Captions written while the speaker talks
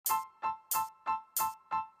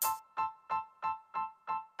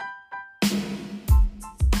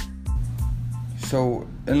So,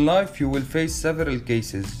 in life, you will face several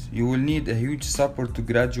cases. You will need a huge support to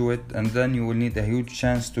graduate, and then you will need a huge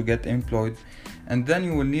chance to get employed, and then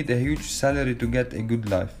you will need a huge salary to get a good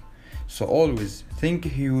life. So, always think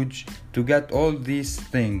huge to get all these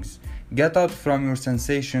things. Get out from your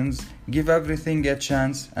sensations, give everything a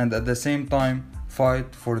chance, and at the same time,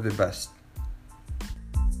 fight for the best.